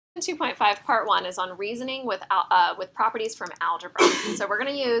2.5 part 1 is on reasoning with properties from algebra. So we're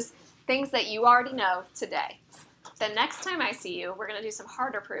going to use things that you already know today. The next time I see you, we're going to do some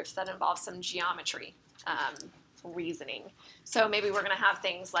harder proofs that involve some geometry reasoning. So maybe we're going to have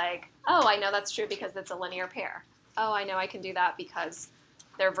things like, oh, I know that's true because it's a linear pair. Oh, I know I can do that because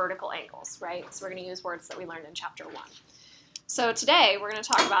they're vertical angles, right? So we're going to use words that we learned in chapter 1. So today we're going to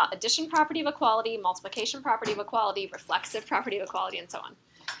talk about addition property of equality, multiplication property of equality, reflexive property of equality, and so on.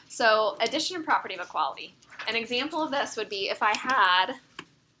 So addition property of equality. An example of this would be if I had,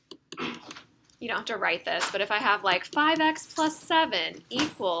 you don't have to write this, but if I have like 5x plus 7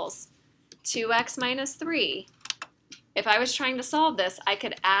 equals 2x minus 3, if I was trying to solve this, I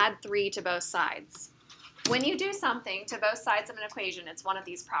could add 3 to both sides. When you do something to both sides of an equation, it's one of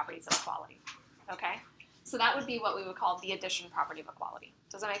these properties of equality, okay? So that would be what we would call the addition property of equality.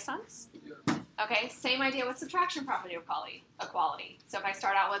 Does that make sense? Yeah. Okay, same idea with subtraction property of equality. So if I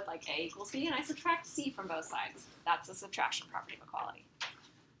start out with like a equals b and I subtract c from both sides, that's the subtraction property of equality.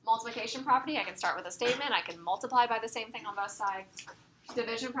 Multiplication property, I can start with a statement. I can multiply by the same thing on both sides.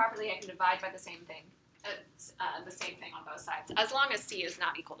 Division property, I can divide by the same thing on both sides, as long as c is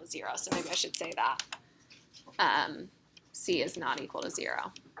not equal to 0. So maybe I should say that. C is not equal to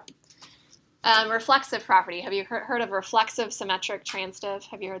 0. Reflexive property. Have you heard of reflexive, symmetric, transitive?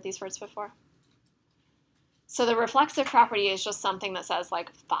 Have you heard these words before? So the reflexive property is just something that says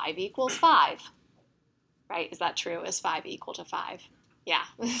like 5 equals 5, right? Is that true? Is 5 equal to 5? Yeah,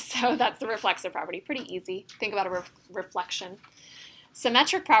 so that's the reflexive property. Pretty easy. Think about a reflection.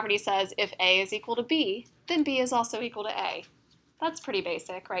 Symmetric property says if A is equal to B, then B is also equal to A. That's pretty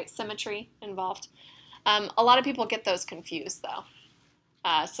basic, right? Symmetry involved. A lot of people get those confused though.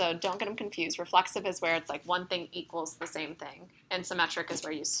 So don't get them confused. Reflexive is where it's like one thing equals the same thing, and symmetric is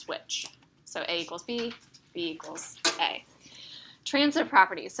where you switch. So A equals B, B equals A. Transitive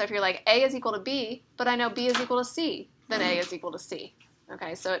properties. So if you're like A is equal to B, but I know B is equal to C, then A is equal to C.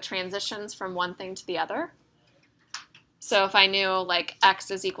 Okay, so it transitions from one thing to the other. So if I knew like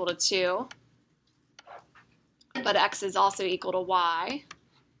X is equal to 2, but X is also equal to Y,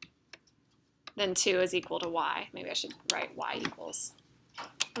 then 2 is equal to Y. Maybe I should write Y equals.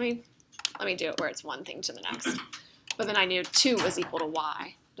 Let me do it where it's one thing to the next. But then I knew 2 was equal to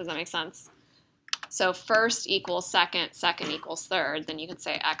Y. Does that make sense? So first equals second, second equals third, then you could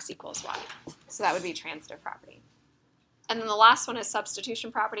say X equals Y. So that would be transitive property. And then the last one is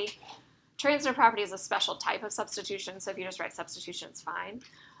substitution property. Transitive property is a special type of substitution, so if you just write substitution, it's fine.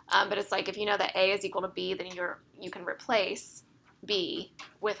 But it's like if you know that A is equal to B, then you can replace B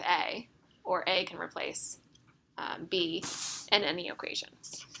with A, or A can replace B in any equation.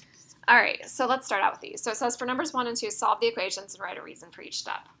 All right, so let's start out with these. So it says for numbers 1 and 2, solve the equations and write a reason for each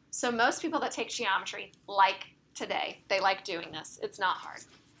step. So most people that take geometry like today, they like doing this. It's not hard.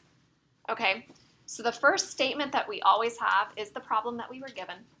 Okay, so the first statement that we always have is the problem that we were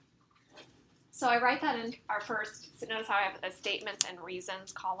given. So I write that in our first, so notice how I have the statements and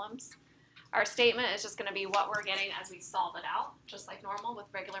reasons columns. Our statement is just going to be what we're getting as we solve it out, just like normal with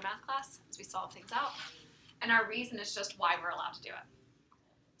regular math class, as we solve things out. And our reason is just why we're allowed to do it.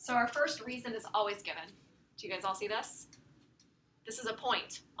 So our first reason is always given. Do you guys all see this? This is a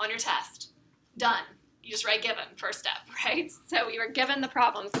point on your test. Done. You just write given, first step, right? So we were given the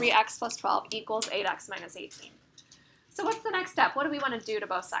problem, 3x plus 12 equals 8x minus 18. So what's the next step? What do we want to do to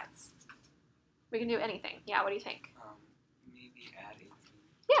both sides? We can do anything. Yeah, what do you think? Maybe add 18.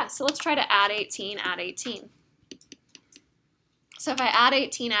 Yeah, so let's try to add 18, add 18. So if I add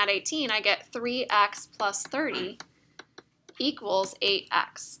 18, I get 3x plus 30 equals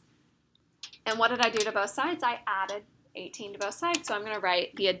 8x. And what did I do to both sides? I added 18 to both sides. So I'm going to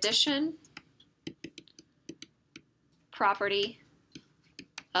write the addition property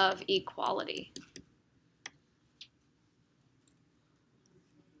of equality.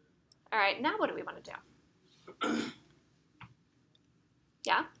 All right, now what do we want to do?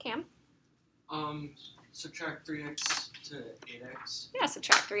 Yeah, Cam? Subtract 3x to 8x. Yeah,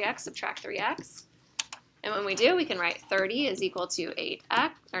 subtract 3x, subtract 3x. And when we do, we can write 30 is equal to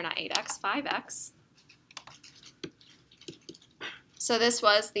 8x, or not 8x, 5x. So this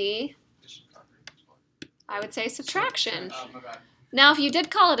was the, I would say, subtraction. My bad. Now, if you did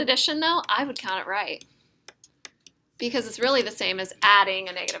call it addition, though, I would count it right. Because it's really the same as adding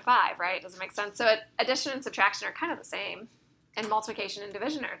a negative 5, right? Does it make sense? So addition and subtraction are kind of the same. And multiplication and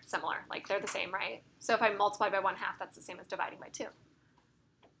division are similar. Like, they're the same, right? So if I multiply by 1/2, that's the same as dividing by 2.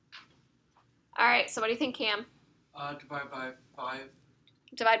 All right, so what do you think, Cam? Divide by 5.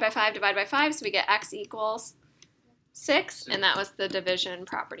 Divide by 5, divide by 5, so we get x equals 6, and that was the division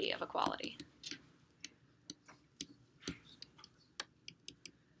property of equality.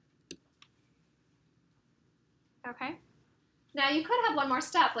 Okay. Now you could have one more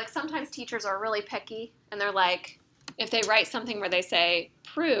step. Like sometimes teachers are really picky and they're like, if they write something where they say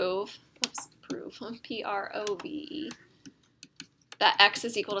prove, P-R-O-V-E, that x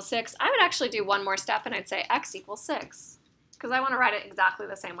is equal to 6, I would actually do one more step and I'd say x equals 6 because I want to write it exactly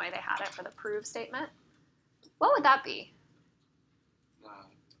the same way they had it for the prove statement. What would that be?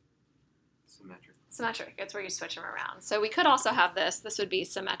 Symmetric. Symmetric. It's where you switch them around. So we could also have this. This would be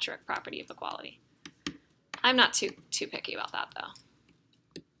symmetric property of equality. I'm not too picky about that,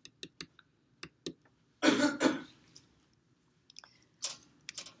 though.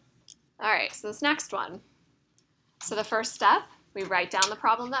 All right, so this next one. So the first step, we write down the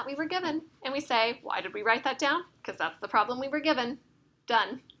problem that we were given, and we say, why did we write that down? Because that's the problem we were given.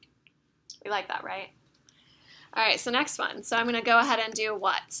 Done. We like that, right? All right, so next one. So I'm going to go ahead and do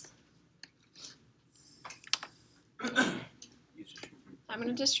what? I'm going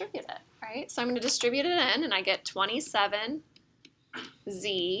to distribute it, right? So I'm going to distribute it in, and I get 27z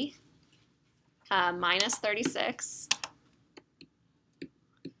minus 36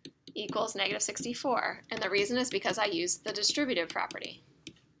 equals negative 64. And the reason is because I used the distributive property.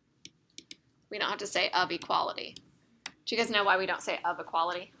 We don't have to say of equality. Do you guys know why we don't say of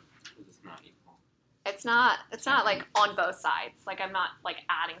equality? Because it's not equal. It's not like on both sides. Like I'm not like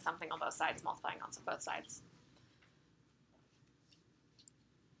adding something on both sides, multiplying on both sides.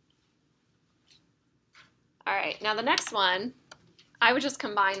 All right, now the next one, I would just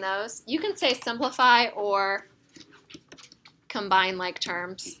combine those. You can say simplify or combine like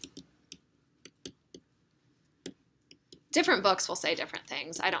terms. Different books will say different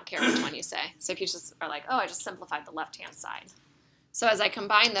things. I don't care which one you say. So if you just are like, oh, I just simplified the left-hand side. So as I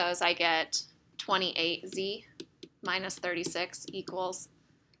combine those, I get 28z minus 36 equals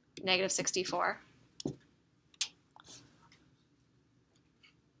negative 64.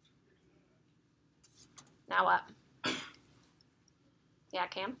 Now what? Yeah,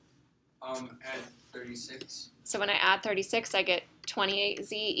 Cam? Add 36. So when I add 36, I get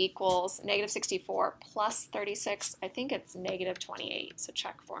 28z equals negative 64 plus 36. I think it's negative 28, so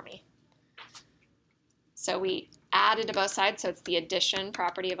check for me. So we added to both sides, so it's the addition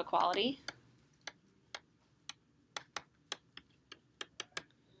property of equality.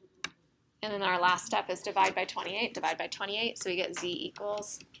 And then our last step is divide by 28, so we get z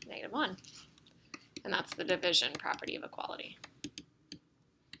equals negative 1. And that's the division property of equality.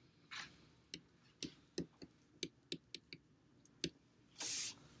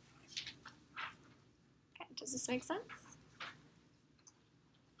 Okay, does this make sense?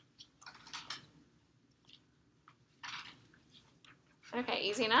 Okay,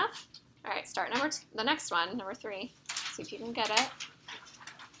 easy enough? All right, start the next one, number 3. See if you can get it.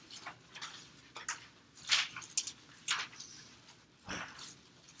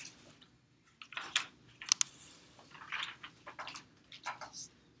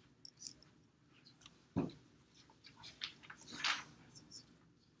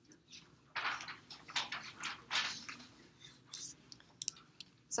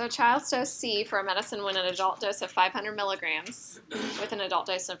 So a child's dose C for a medicine when an adult dose of 500 milligrams with an adult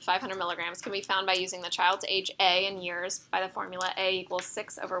dose of 500 milligrams can be found by using the child's age A in years by the formula A equals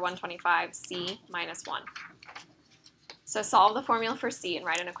 6 over 125 C minus 1. So solve the formula for C and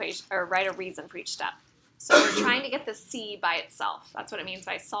write an equation or write a reason for each step. So we're trying to get the C by itself. That's what it means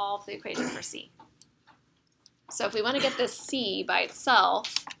by solve the equation for C. So if we want to get this C by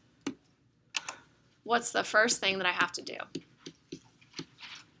itself, what's the first thing that I have to do?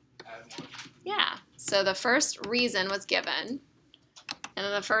 Yeah, so the first reason was given, and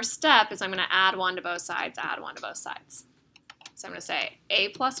then the first step is I'm going to add 1 to both sides, add 1 to both sides. So I'm going to say A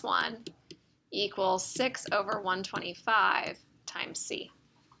plus 1 equals 6 over 125 times C.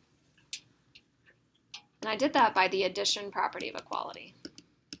 And I did that by the addition property of equality.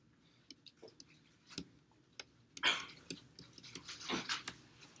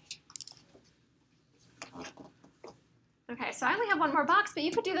 Okay, so I only have one more box, but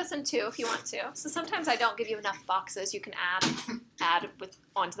you could do this in 2 if you want to. So sometimes I don't give you enough boxes. You can add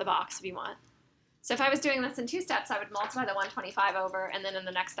onto the box if you want. So if I was doing this in 2 steps, I would multiply the 125 over, and then in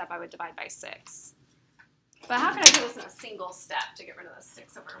the next step, I would divide by 6. But how can I do this in a single step to get rid of the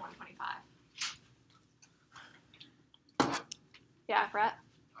 6 over 125? Yeah, Brett?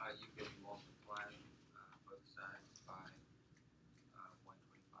 You can multiply both sides by 125 over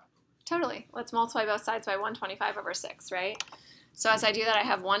 6. Totally. Let's multiply both sides by 125 over 6, right? So as I do that, I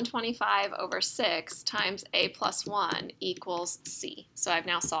have 125 over 6 times A plus 1 equals C. So I've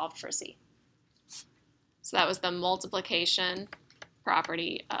now solved for C. So that was the multiplication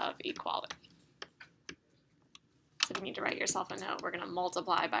property of equality. So if you need to write yourself a note, we're going to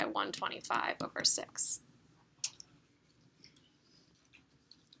multiply by 125 over 6.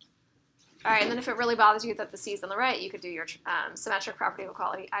 All right, and then if it really bothers you that the C is on the right, you could do your symmetric property of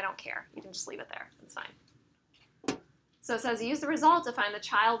equality. I don't care. You can just leave it there. It's fine. So it says use the result to find the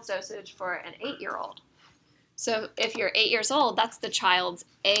child's dosage for an 8-year-old. So if you're 8 years old, that's the child's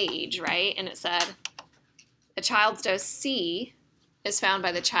age, right? And it said a child's dose C is found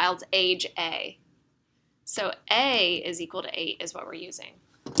by the child's age A. So A is equal to 8 is what we're using.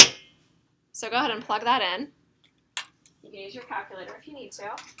 So go ahead and plug that in. You can use your calculator if you need to.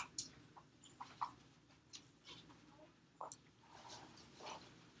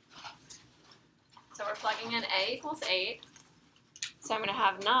 So we're plugging in A equals 8. So I'm going to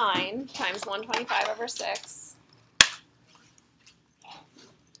have 9 times 125 over 6.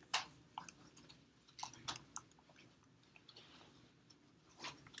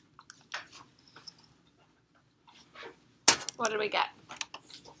 What did we get?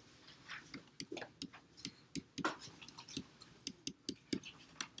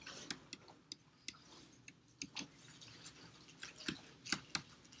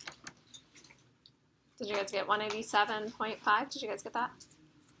 Did you guys get 187.5? Did you guys get that?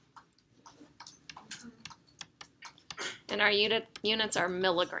 And our units are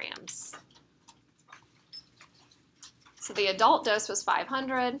milligrams. So the adult dose was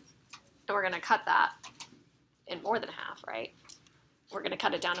 500, and we're going to cut that in more than half, right? We're going to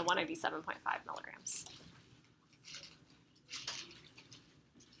cut it down to 187.5 milligrams.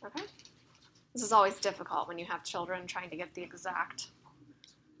 Okay? This is always difficult when you have children trying to get the exact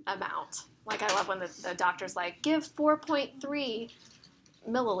amount. Like, I love when the doctor's like, give 4.3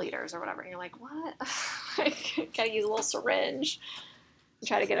 milliliters or whatever. And you're like, what? Gotta use a little syringe and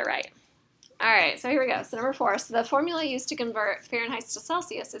try to get it right. All right, so here we go. So number 4. So the formula used to convert Fahrenheit to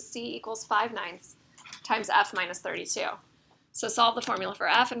Celsius is C equals 5/9 times F minus 32. So solve the formula for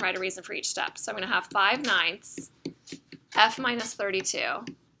F and write a reason for each step. So I'm going to have 5/9 F minus 32.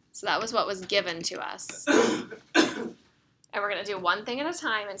 So that was what was given to us. And we're going to do one thing at a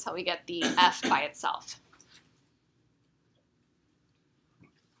time until we get the F by itself.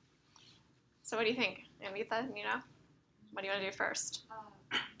 So what do you think, Amrita? You know? What do you want to do first?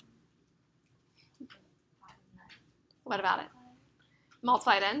 What about it?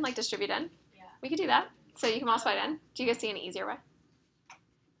 Multiply it in, like distribute in? Yeah. We could do that. So you can multiply it in. Do you guys see an easier way?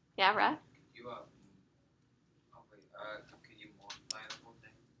 Yeah, Brad? You oh wait, can you multiply the whole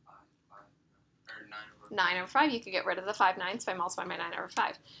thing? 9 over 9 over 5, you could get rid of the 5/9 by multiplying by 9 over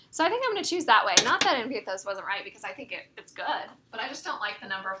 5. So I think I'm going to choose that way. Not that Amrita's wasn't right, because I think it's good, but I just don't like the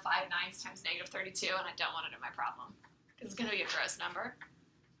number 5/9 times negative 32, and I don't want it in my problem, because it's going to be a gross number.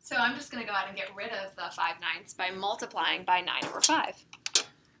 So I'm just going to go ahead and get rid of the 5/9 by multiplying by 9 over 5.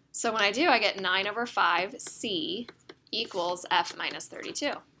 So when I do, I get 9 over 5 C equals F minus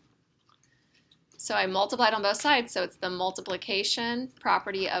 32. So I multiplied on both sides, so it's the multiplication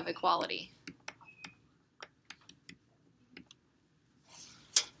property of equality.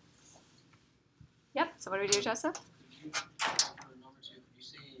 Yep, so what do we do, Joseph?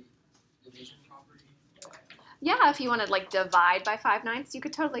 Yeah, if you wanted like divide by 5/9, you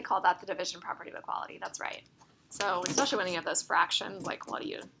could totally call that the division property of equality. That's right. So especially when you have those fractions, like what do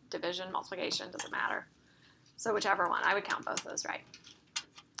you, division, multiplication, doesn't matter. So whichever one, I would count both of those right.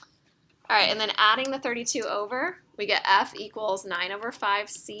 All right, and then adding the 32 over, we get F equals 9 over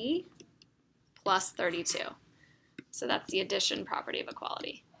 5C plus 32. So that's the addition property of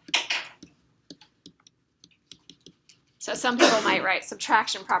equality. So some people might write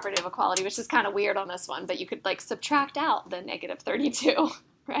subtraction property of equality, which is kind of weird on this one, but you could like subtract out the negative 32,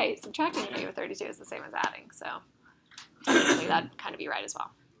 right? Subtracting the negative 32 is the same as adding, so technically that'd kind of be right as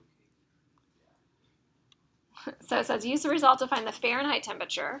well. So it says use the result to find the Fahrenheit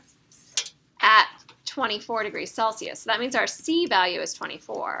temperature at 24 degrees Celsius. So that means our C value is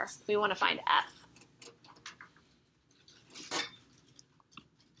 24. We want to find F.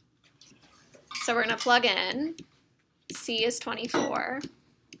 So we're going to plug in C is 24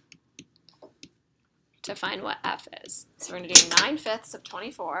 to find what F is. So we're going to do 9/5 of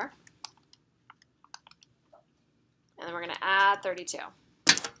 24. And then we're going to add 32.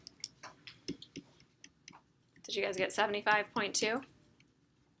 Did you guys get 75.2?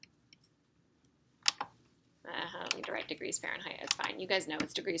 I don't need to write degrees Fahrenheit. It's fine. You guys know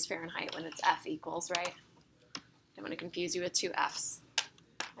it's degrees Fahrenheit when it's F equals, right? I'm going to confuse you with two Fs.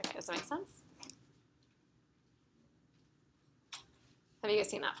 Okay, does that make sense? Have you guys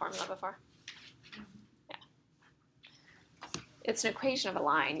seen that formula before? Yeah. It's an equation of a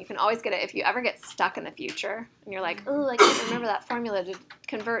line. You can always get it if you ever get stuck in the future and you're like, oh, I can't remember that formula to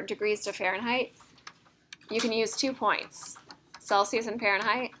convert degrees to Fahrenheit. You can use 2 points, Celsius and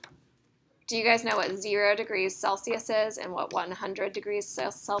Fahrenheit, Do you guys know what 0 degrees Celsius is and what 100 degrees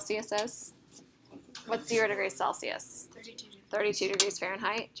Celsius is? What's 0 degrees Celsius? 32 degrees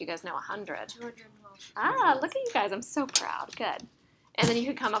Fahrenheit. Do you guys know 100? 212. Ah, look at you guys. I'm so proud. Good. And then you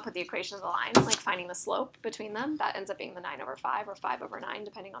could come up with the equation of the line, like finding the slope between them. That ends up being the 9/5 or 5/9,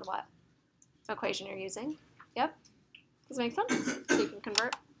 depending on what equation you're using. Yep. Does it make sense? So you can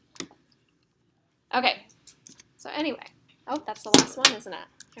convert. Okay. So anyway. Oh, that's the last one, isn't it?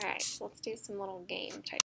 All right. So let's do some little game type